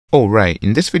Alright,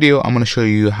 in this video I'm going to show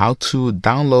you how to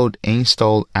download,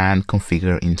 install and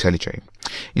configure IntelliJ.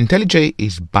 IntelliJ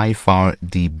is by far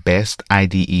the best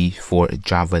IDE for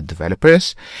Java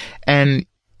developers, and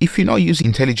if you're not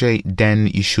using IntelliJ, then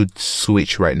you should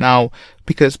switch right now,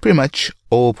 because pretty much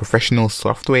all professional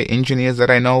software engineers that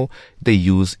I know, they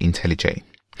use IntelliJ.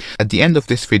 At the end of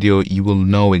this video, you will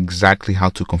know exactly how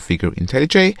to configure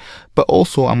IntelliJ, but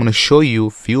also I'm going to show you a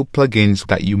few plugins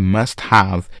that you must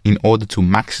have in order to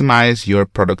maximize your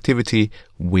productivity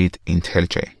with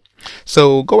IntelliJ.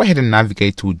 So go ahead and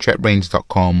navigate to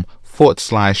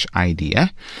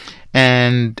jetbrains.com/idea,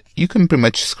 and you can pretty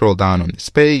much scroll down on this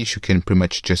page. You can pretty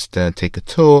much just take a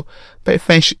tour, but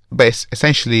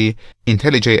essentially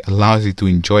IntelliJ allows you to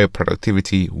enjoy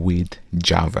productivity with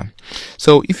Java.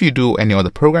 So if you do any other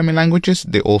programming languages,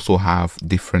 they also have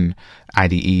different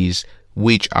IDEs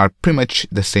which are pretty much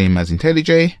the same as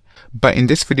IntelliJ. But in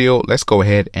this video, let's go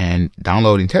ahead and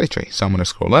download IntelliJ. So I'm going to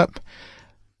scroll up,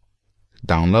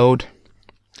 download,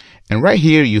 and right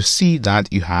here you see that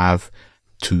you have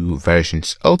two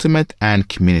versions, Ultimate and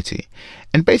Community.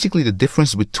 And basically the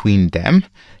difference between them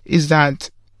is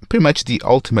that pretty much the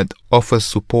Ultimate offers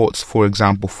supports, for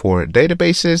example, for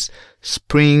databases,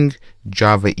 Spring,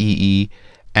 Java EE,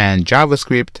 and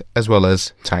JavaScript, as well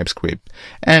as TypeScript.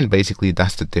 And basically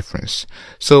that's the difference.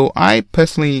 So I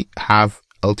personally have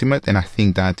Ultimate, and I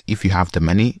think that if you have the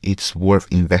money, it's worth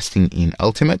investing in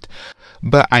Ultimate.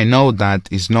 But I know that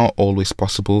it's not always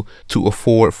possible to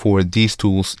afford for these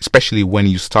tools, especially when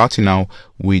you're starting out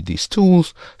with these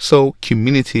tools. So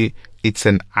Community, it's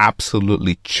an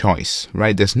absolutely choice,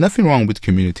 right? There's nothing wrong with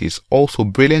Community. It's also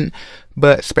brilliant,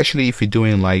 but especially if you're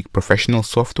doing like professional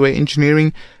software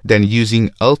engineering, then using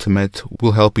Ultimate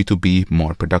will help you to be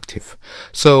more productive.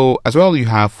 So as well, you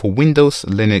have for Windows,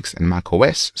 Linux and Mac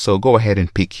OS. So go ahead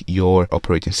and pick your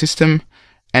operating system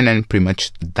and then pretty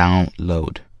much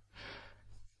download.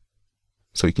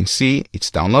 So you can see it's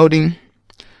downloading,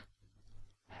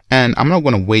 and I'm not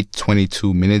going to wait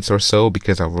 22 minutes or so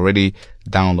because I've already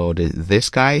downloaded this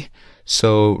guy.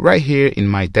 So right here in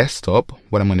my desktop,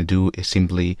 what I'm going to do is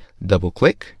simply double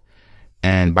click.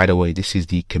 And by the way, this is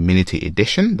the Community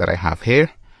Edition that I have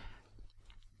here.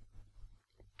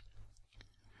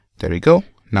 There we go.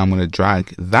 Now I'm going to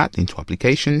drag that into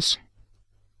Applications.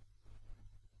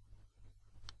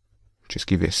 Just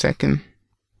give it a second.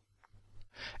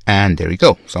 And there we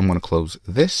go. So I'm going to close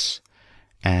this,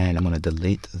 and I'm going to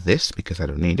delete this because I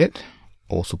don't need it.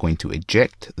 Also going to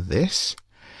eject this.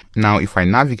 Now if I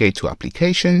navigate to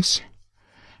Applications,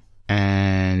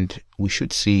 and we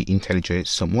should see IntelliJ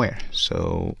somewhere.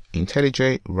 So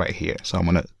IntelliJ right here. So I'm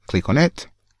going to click on it.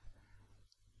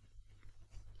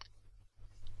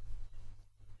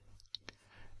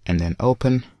 And then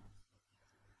open.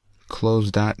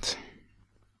 Close that.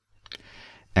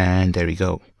 And there we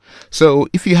go. So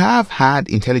if you have had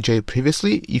IntelliJ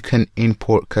previously, you can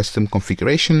import custom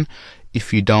configuration.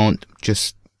 If you don't,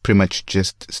 just pretty much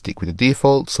just stick with the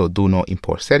default. So do not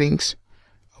import settings.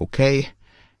 Okay.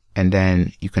 And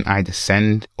then you can either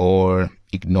send or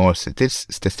ignore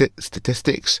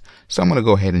statistics. So I'm going to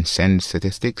go ahead and send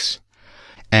statistics.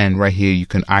 And right here, you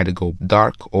can either go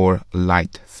dark or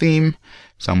light theme.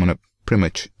 So I'm going to pretty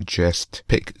much just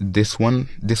pick this one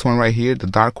right here, the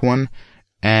dark one.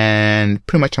 And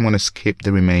pretty much I'm going to skip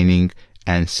the remaining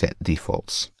and set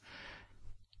defaults.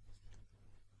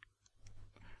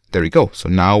 There we go. So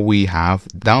now we have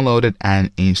downloaded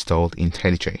and installed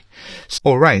IntelliJ.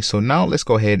 Alright, so now let's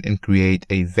go ahead and create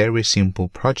a very simple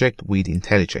project with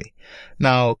IntelliJ.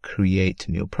 Now create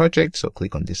new project. So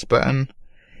click on this button.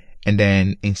 And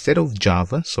then instead of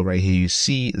Java, so right here you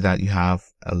see that you have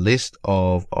a list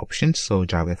of options. So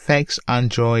JavaFX,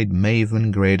 Android,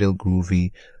 Maven, Gradle,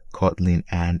 Groovy, Kotlin,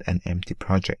 and an empty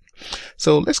project.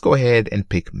 So let's go ahead and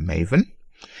pick Maven.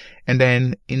 And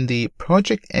then in the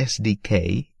project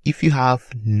SDK, if you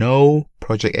have no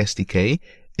project SDK,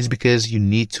 it's because you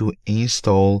need to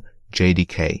install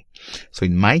JDK. So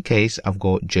in my case, I've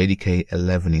got JDK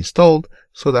 11 installed.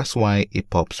 So that's why it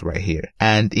pops right here.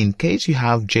 And in case you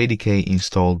have JDK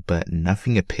installed, but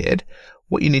nothing appeared,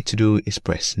 what you need to do is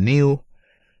press new.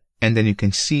 And then you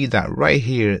can see that right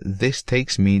here, this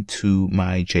takes me to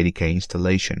my JDK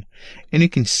installation. And you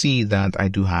can see that I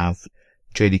do have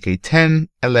JDK 10,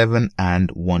 11,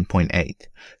 and 1.8.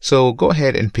 So go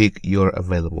ahead and pick your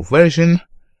available version.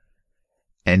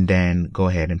 And then go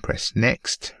ahead and press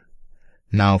next.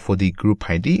 Now for the group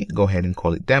ID, go ahead and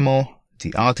call it demo.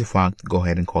 The artifact, go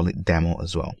ahead and call it demo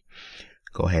as well.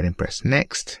 Go ahead and press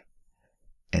next.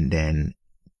 And then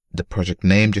the project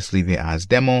name, just leave it as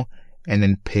demo. And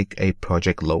then pick a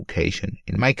project location.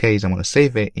 In my case, I'm going to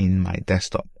save it in my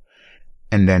desktop.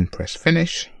 and then press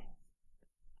finish.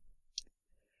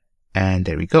 And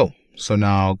there we go. So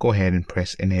now go ahead and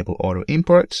press enable auto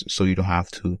imports so you don't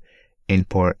have to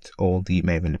import all the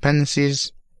Maven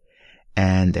dependencies.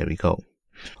 And there we go.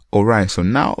 Alright, so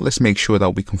now let's make sure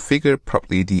that we configure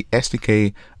properly the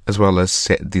SDK as well as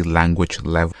set the language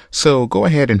level. So go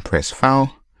ahead and press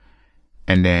File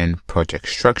and then Project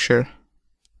Structure.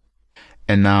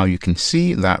 And now you can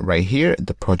see that right here,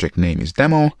 the project name is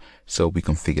Demo. So we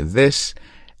configure this.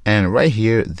 And right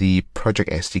here, the project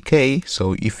SDK.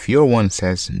 So if your one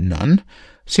says none,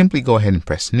 simply go ahead and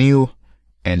press New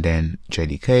and then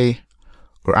JDK.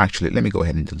 Or actually, let me go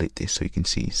ahead and delete this so you can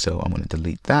see. So I'm going to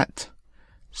delete that.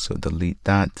 So delete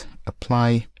that,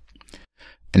 apply,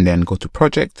 and then go to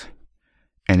project.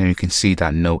 And then you can see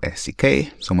that no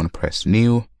SDK. So I'm going to press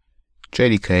New,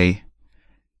 JDK.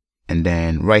 And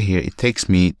then right here, it takes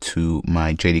me to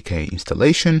my JDK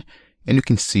installation. And you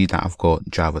can see that I've got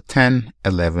Java 10,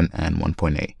 11, and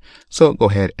 1.8. So go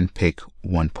ahead and pick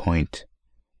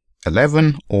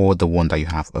 1.11 or the one that you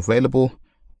have available.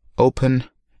 Open.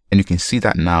 And you can see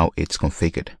that now it's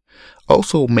configured.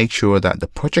 Also make sure that the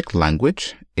project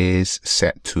language is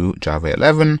set to Java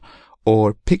 11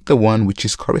 or pick the one which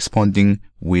is corresponding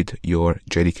with your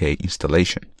JDK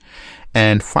installation.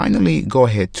 And finally, go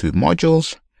ahead to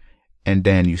modules. And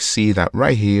then you see that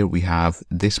right here we have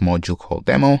this module called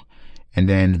demo. And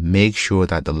then make sure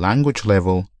that the language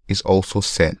level is also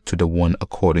set to the one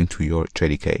according to your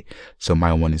JDK. So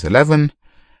my one is 11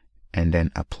 and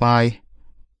then apply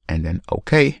and then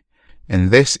OK.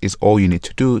 And this is all you need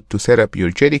to do to set up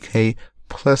your JDK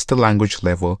plus the language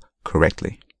level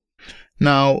correctly.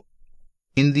 Now,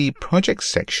 in the project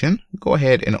section, go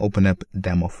ahead and open up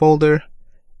demo folder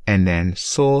and then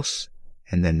source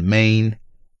and then main.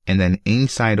 And then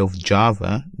inside of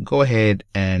Java, go ahead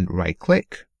and right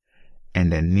click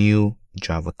and then new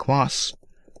Java class,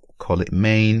 call it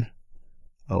main.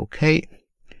 OK.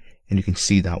 And you can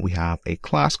see that we have a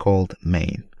class called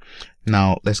main.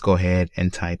 Now let's go ahead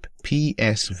and type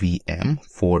PSVM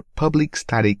for public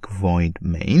static void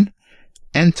main.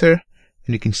 Enter.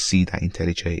 And you can see that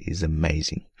IntelliJ is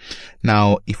amazing.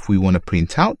 Now, if we want to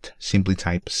print out, simply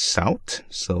type SOUT.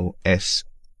 So SOUT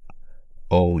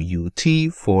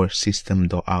for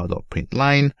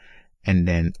system.out.println and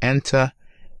then enter.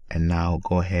 And now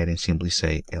go ahead and simply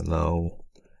say hello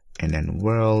and then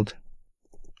world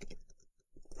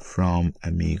from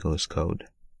Amigos code.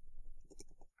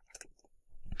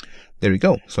 There we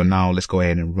go. So now let's go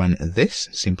ahead and run this.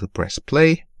 Simply press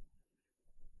play,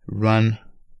 run.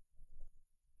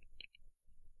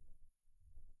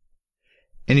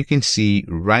 And you can see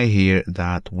right here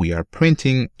that we are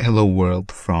printing hello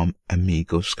world from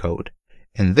Amigos code.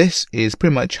 And this is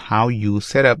pretty much how you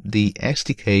set up the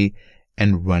SDK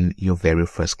and run your very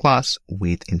first class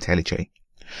with IntelliJ.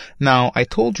 Now, I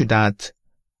told you that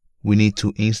we need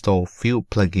to install few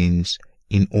plugins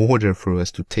in order for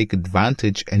us to take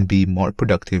advantage and be more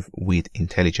productive with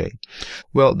IntelliJ.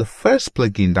 Well, the first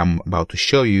plugin that I'm about to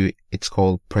show you, it's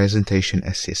called Presentation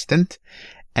Assistant.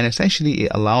 And essentially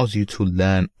it allows you to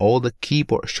learn all the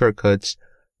keyboard shortcuts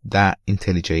that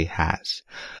IntelliJ has.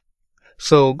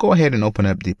 So go ahead and open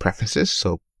up the preferences.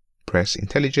 So press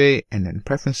IntelliJ and then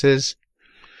preferences.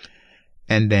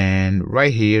 And then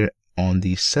right here on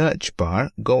the search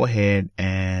bar, go ahead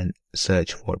and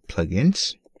search for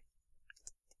plugins.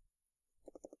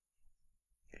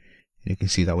 You can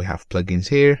see that we have plugins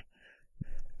here.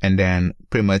 And then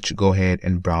pretty much go ahead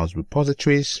and browse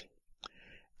repositories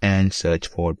and search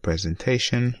for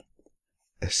Presentation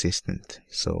Assistant.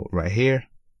 So right here,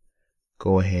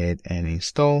 go ahead and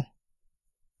install.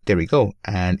 There we go.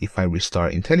 And if I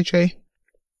restart IntelliJ,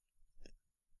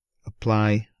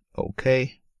 apply,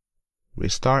 OK,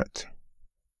 restart.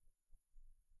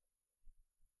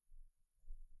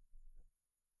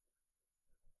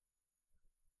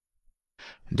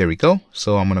 There we go.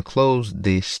 So I'm going to close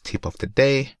this tip of the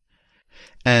day.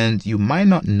 And you might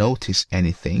not notice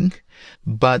anything,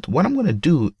 but what I'm going to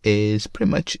do is pretty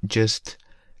much just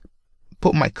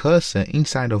put my cursor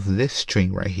inside of this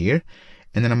string right here.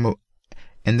 And then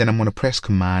I'm going to press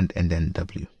Command and then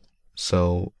W.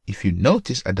 So if you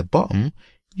notice at the bottom,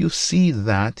 you see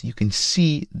that you can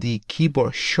see the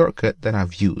keyboard shortcut that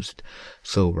I've used.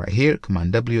 So right here,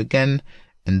 Command W again,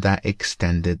 and that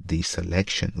extended the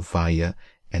selection via,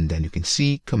 and then you can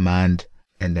see Command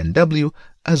and then W,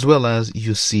 as well as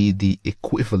you see the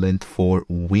equivalent for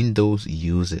Windows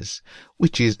users,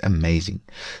 which is amazing.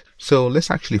 So let's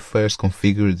actually first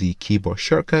configure the keyboard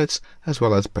shortcuts as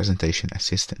well as Presentation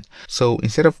Assistant. So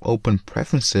instead of open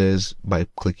preferences by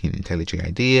clicking IntelliJ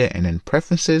IDEA and then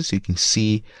preferences, you can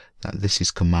see that this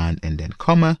is Command and then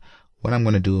comma. what I'm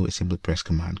going to do is simply press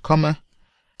Command comma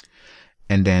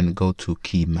and then go to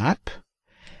key map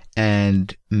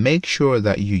and make sure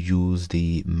that you use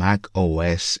the Mac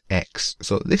OS X.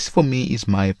 So this for me is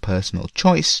my personal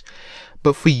choice,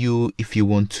 but for you, if you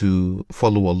want to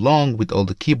follow along with all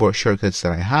the keyboard shortcuts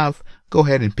that I have, go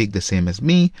ahead and pick the same as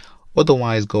me.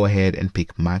 Otherwise, go ahead and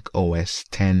pick Mac OS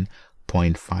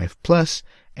 10.5 Plus,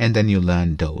 and then you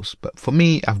learn those. But for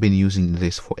me, I've been using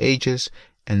this for ages,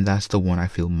 and that's the one I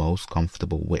feel most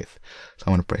comfortable with. So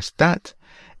I'm going to press that.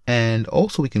 And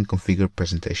also we can configure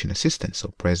Presentation Assistant.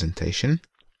 So Presentation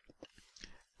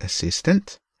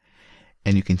Assistant.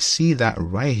 And you can see that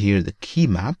right here, the key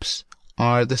maps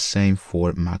are the same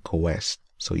for macOS.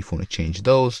 So if you want to change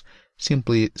those,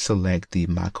 simply select the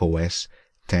macOS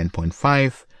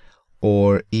 10.5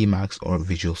 or Emacs or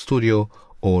Visual Studio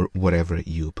or whatever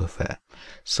you prefer.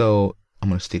 So I'm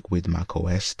going to stick with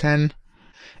macOS 10.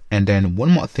 And then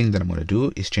one more thing that I'm going to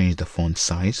do is change the font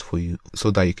size for you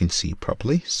so that you can see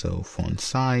properly. So font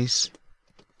size.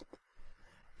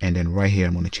 And then right here,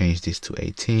 I'm going to change this to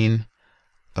 18,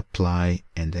 apply,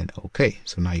 and then OK.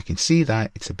 So now you can see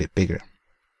that it's a bit bigger.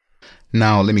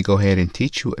 Now let me go ahead and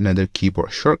teach you another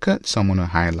keyboard shortcut. So I'm going to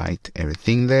highlight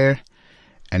everything there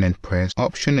and then press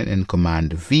Option and then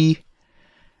Command V.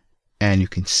 And you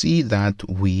can see that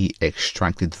we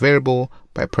extracted variable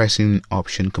by pressing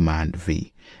Option Command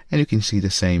V. And you can see the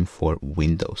same for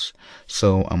Windows.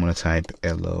 So I'm going to type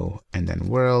hello and then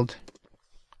world.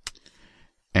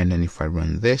 And then if I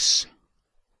run this,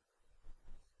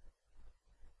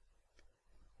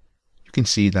 you can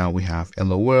see that we have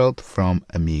hello world from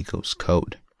Amigos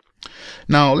Code.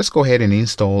 Now let's go ahead and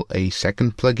install a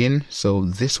second plugin. So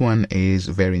this one is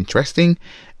very interesting,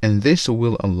 and this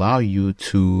will allow you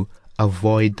to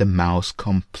avoid the mouse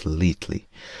completely.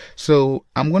 So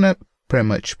I'm going to pretty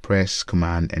much press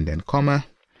Command and then comma,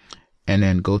 and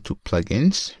then go to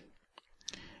plugins.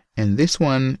 And this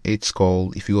one, it's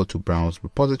called, if you go to browse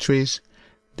repositories,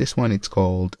 this one it's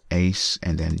called Ace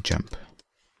and then Jump.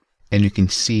 And you can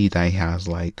see that it has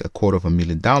like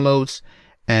 250,000 downloads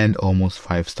and almost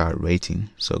 5-star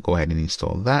rating. So go ahead and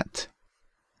install that.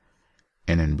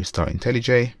 And then restart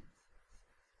IntelliJ.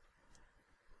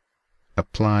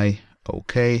 Apply,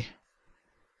 OK.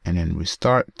 And then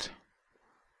restart.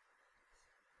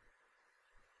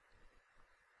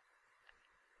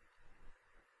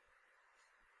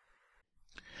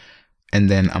 And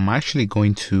then I'm actually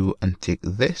going to untick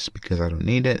this because I don't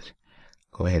need it.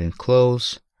 Go ahead and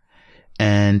close.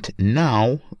 And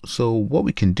now, so what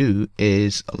we can do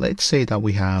is, let's say that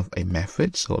we have a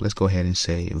method. So let's go ahead and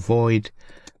say void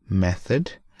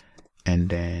method. And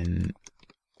then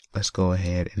let's go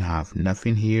ahead and have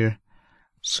nothing here.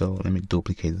 So let me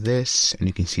duplicate this, and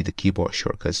you can see the keyboard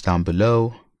shortcuts down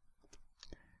below.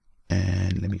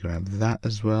 And let me grab that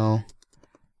as well.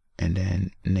 And then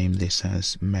name this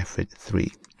as method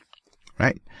 3,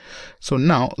 right? So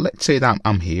now let's say that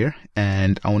I'm here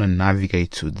and I want to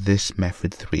navigate to this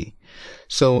method 3.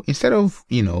 So instead of,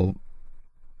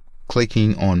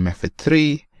 clicking on method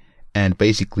 3 and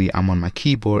basically I'm on my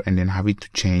keyboard and then having to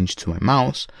change to my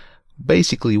mouse,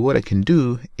 basically what I can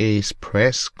do is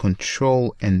press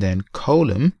Control and then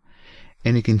column,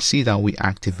 and you can see that we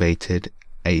activated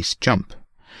Ace Jump.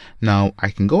 Now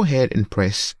I can go ahead and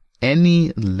press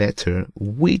any letter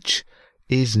which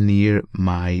is near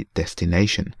my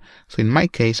destination. So in my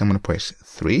case, I'm going to press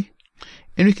 3,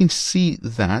 and you can see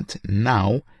that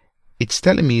now it's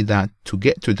telling me that to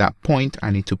get to that point, I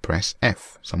need to press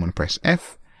F. So I'm going to press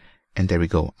F, and there we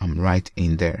go. I'm right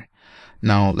in there.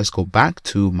 Now let's go back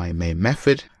to my main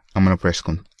method. I'm going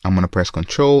to press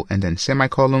Control and then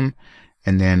semicolon.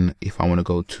 And then if I want to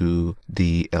go to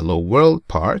the hello world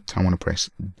part, I want to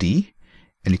press D.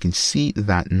 And you can see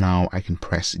that now I can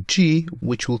press G,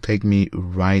 which will take me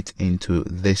right into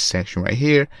this section right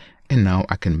here. And now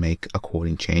I can make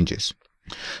according changes.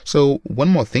 So one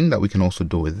more thing that we can also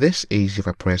do with this is if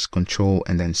I press Control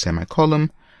and then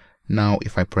semicolon. Now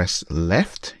if I press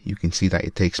left, you can see that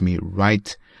it takes me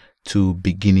right to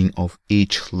beginning of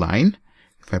each line.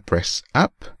 If I press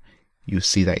up, you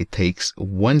see that it takes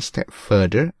one step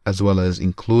further, as well as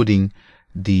including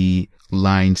the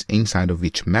lines inside of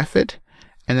each method.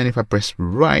 And then if I press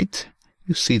right,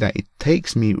 you see that it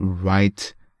takes me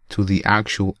right to the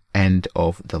actual end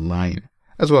of the line,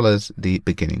 as well as the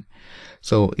beginning.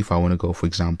 So if I want to go, for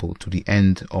example, to the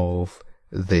end of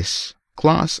this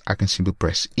class, I can simply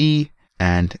press E,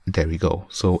 and there we go.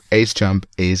 So Ace Jump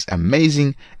is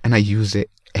amazing, and I use it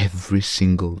every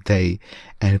single day.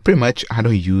 And pretty much I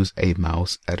don't use a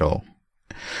mouse at all.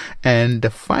 And the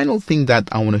final thing that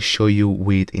I want to show you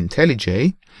with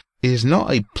IntelliJ is not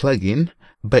a plugin,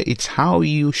 but it's how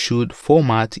you should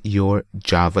format your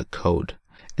Java code.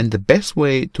 And the best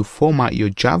way to format your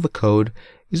Java code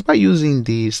is by using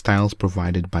the styles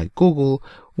provided by Google,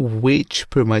 which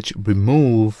pretty much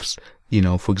removes,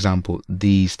 for example,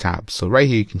 these tabs. So right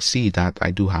here, you can see that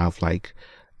I do have like,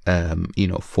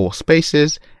 4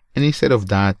 spaces, and instead of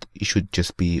that, it should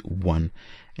just be 1.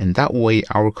 And that way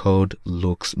our code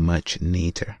looks much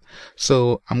neater.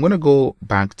 So I'm going to go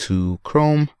back to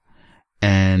Chrome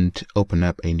and open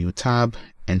up a new tab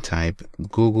and type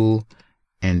Google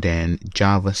and then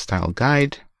Java style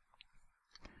guide.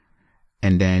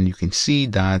 And then you can see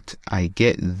that I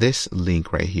get this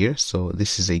link right here. So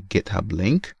this is a GitHub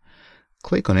link.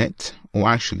 Click on it. Or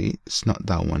actually, it's not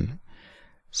that one.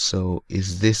 So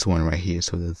it's this one right here.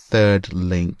 So the third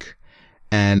link.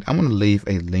 And I'm going to leave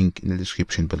a link in the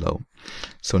description below.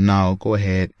 So now go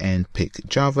ahead and pick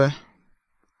Java.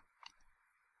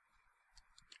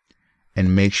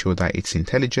 And make sure that it's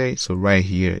IntelliJ. So right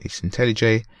here it's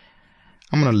IntelliJ.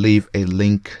 I'm going to leave a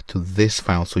link to this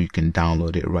file so you can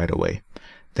download it right away.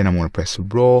 Then I'm going to press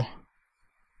raw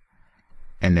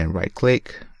and then right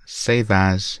click, save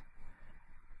as,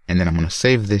 and then I'm going to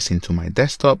save this into my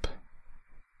desktop.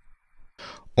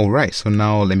 Alright, so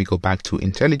now let me go back to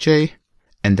IntelliJ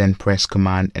and then press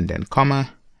command and then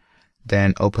comma,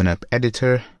 then open up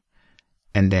editor,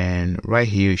 and then right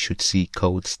here you should see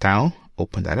code style.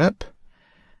 Open that up,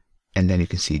 and then you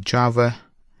can see Java.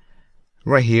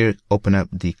 Right here, open up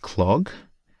the clog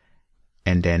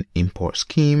and then import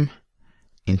scheme,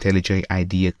 IntelliJ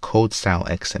IDEA code style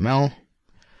XML.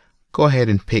 Go ahead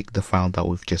and pick the file that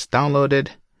we've just downloaded,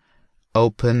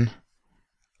 open,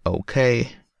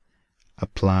 OK,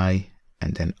 apply,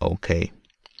 and then OK.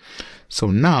 So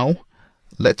now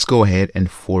let's go ahead and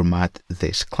format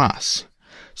this class.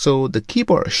 So the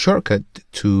keyboard shortcut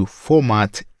to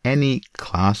format any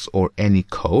class or any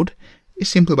code is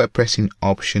simply by pressing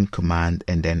Option, Command,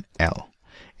 and then L.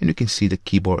 And you can see the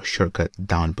keyboard shortcut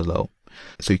down below.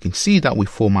 So you can see that we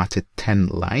formatted 10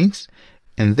 lines,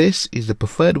 and this is the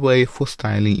preferred way for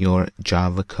styling your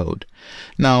Java code.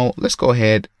 Now let's go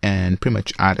ahead and pretty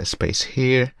much add a space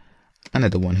here,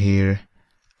 another one here,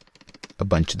 a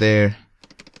bunch there,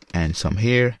 and some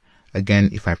here. Again,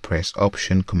 if I press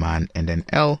Option, Command, and then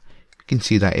L, you can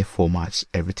see that it formats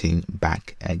everything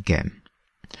back again.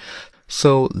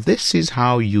 So this is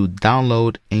how you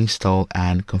download, install,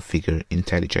 and configure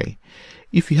IntelliJ.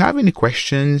 If you have any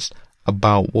questions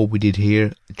about what we did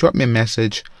here, drop me a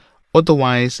message.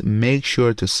 Otherwise, make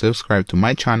sure to subscribe to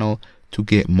my channel to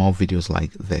get more videos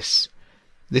like this.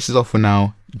 This is all for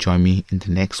now. Join me in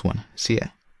the next one. See ya.